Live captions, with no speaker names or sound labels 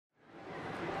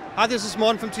Hi, this is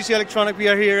Morten from TC Electronic. We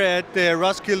are here at the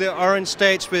Roskilde Orange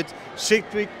stage with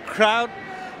Cedric Crout.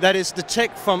 That is the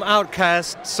tech from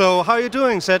Outkast. So how are you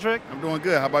doing, Cedric? I'm doing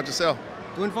good. How about yourself?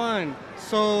 Doing fine.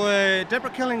 So Debra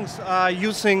Killings are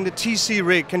using the TC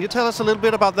rig. Can you tell us a little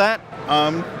bit about that?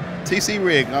 TC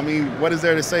rig, I mean, what is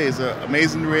there to say? It's an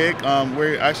amazing rig.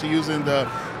 We're actually using the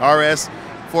RS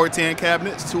 410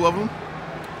 cabinets, 2 of them.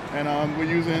 And we're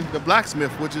using the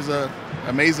blacksmith, which is an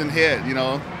amazing head, you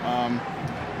know.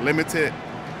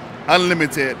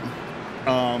 Unlimited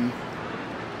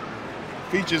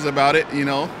features about it, you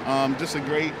know. Just a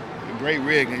great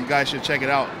rig, and you guys should check it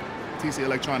out. TC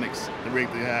Electronics, the rig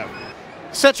they have.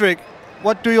 Cedric,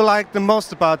 what do you like the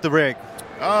most about the rig?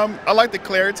 I like the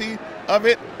clarity of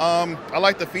it. I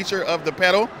like the feature of the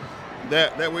pedal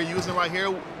that we're using right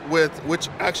here, which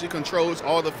actually controls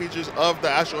all the features of the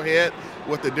actual head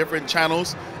with the different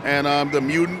channels and the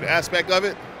mutant aspect of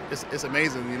it. It's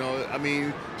amazing, you know. I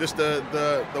mean, just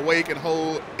the way it can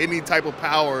hold any type of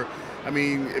power. I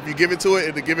mean, if you give it to it,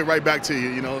 it'll give it right back to you,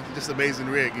 you know. Just amazing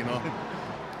rig, you know.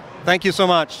 Thank you so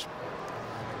much.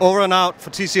 Over and out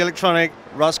for TC Electronic,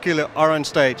 Roskilde Orange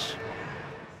stage.